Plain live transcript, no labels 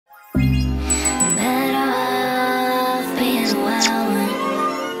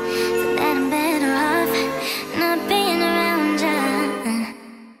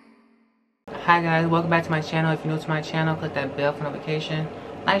Hi guys, welcome back to my channel. If you're new to my channel, click that bell for notification.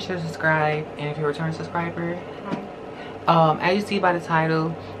 Like, share, subscribe, and if you're a return subscriber, hi. As you see by the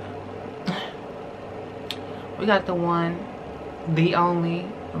title, we got the one, the only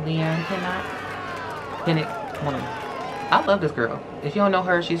Leighanne Pinnock. I love this girl. If you don't know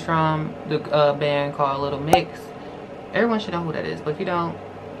her, she's from the band called Little Mix. Everyone should know who that is, but if you don't,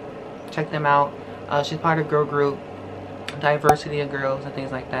 check them out. She's part of a girl group, diversity of girls and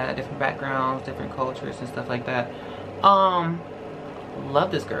things like that, different backgrounds, different cultures and stuff like that.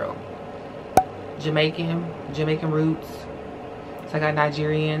 Love this girl. Jamaican roots. So I got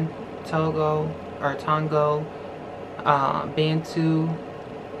Nigerian, Tongo, Bantu.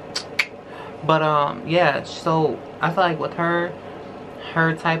 But yeah, so I feel like with her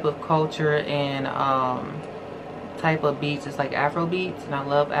type of culture and type of beats, it's like Afro beats, and I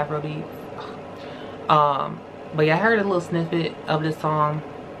love Afro beats. But yeah, I heard a little snippet of this song.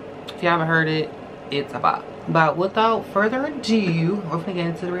 If you haven't heard it, it's a bop. But without further ado, we're gonna get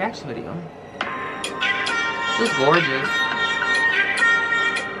into the reaction video. She's gorgeous.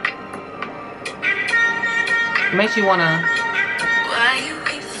 It makes you wanna. Why you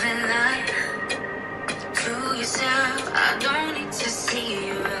even lie to yourself? I don't need to see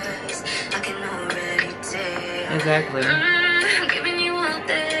your eyes. I can already tell. Exactly. I'm giving you all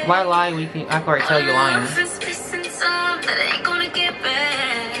day. Why lie when you can? I can already tell you lying.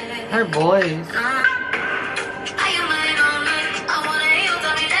 Her voice.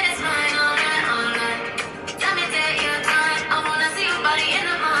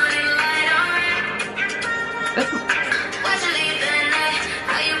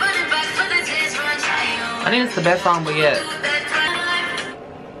 I think it's the best song, but yet.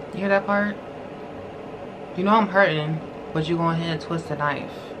 You hear that part? You know I'm hurting, but you go ahead and twist the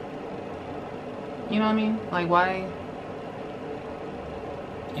knife. You know what I mean? Like, why?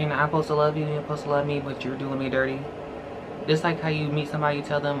 And I'm supposed to love you, and you're supposed to love me, but you're doing me dirty. Just like how you meet somebody, you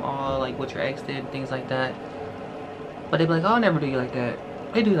tell them all like what your ex did, things like that. But they be like, oh, I'll never do you like that.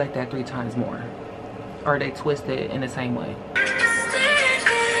 They do you like that 3 times more. Or they twist it in the same way.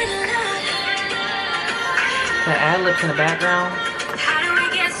 The ad-libs in the background. How do we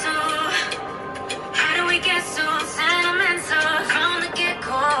get so sentimental from the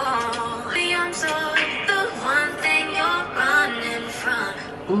get-go? I'm so the one thing you're running from.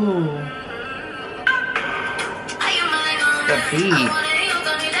 Ooh. The beat.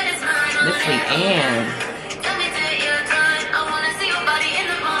 Miss Leighanne.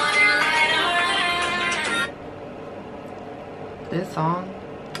 This song,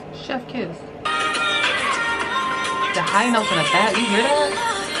 chef kiss. The high notes in the back, you hear that?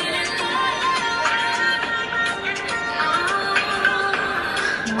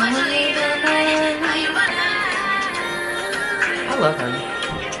 I love her.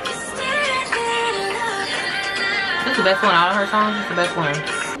 This is the best one out of her songs. It's the best one.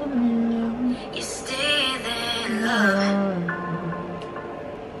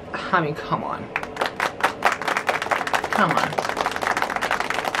 I mean, come on. Come on.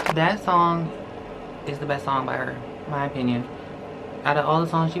 That song is the best song by her, in my opinion. Out of all the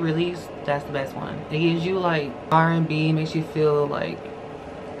songs she released, that's the best one. It gives you like R&B, makes you feel like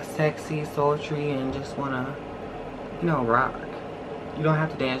sexy, sultry, and just wanna, you know, rock. You don't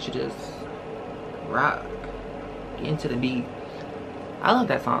have to dance, you just rock. Get into the beat. I love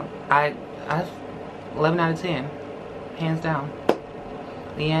that song. I 11 out of 10, hands down.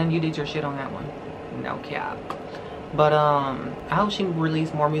 Leighanne, you did your shit on that one. No cap. But I hope she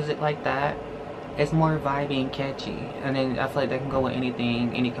release more music like that. It's more vibey and catchy, and then I feel like that can go with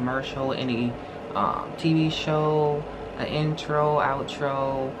anything, any commercial, any TV show, an intro,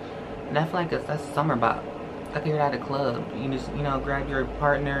 outro, and I feel like that's summer bop. I can hear it at a club. You just, you know, grab your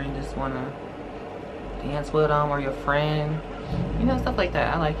partner and just wanna dance with them, or your friend, you know, stuff like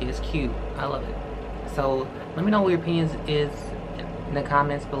that. I like it. It's cute. I love it. So let me know what your opinions is in the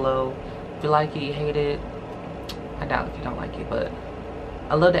comments below. If you like it, you hate it. I doubt if you don't like it, but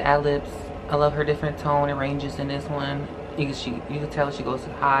I love the ad-libs. I love her different tone and ranges in this one. You can tell she goes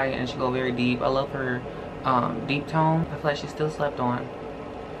high and she goes very deep. I love her deep tone. I feel like she's still slept on,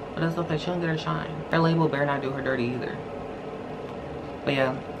 but that's okay. She don't get her shine. Her label better not do her dirty either. But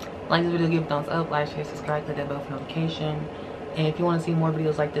yeah, like this video, give a thumbs up, like, share, subscribe, click that bell for notification. And if you want to see more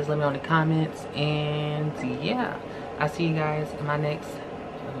videos like this, let me know in the comments. And yeah, I'll see you guys in my next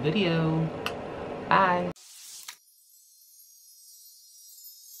video. Bye.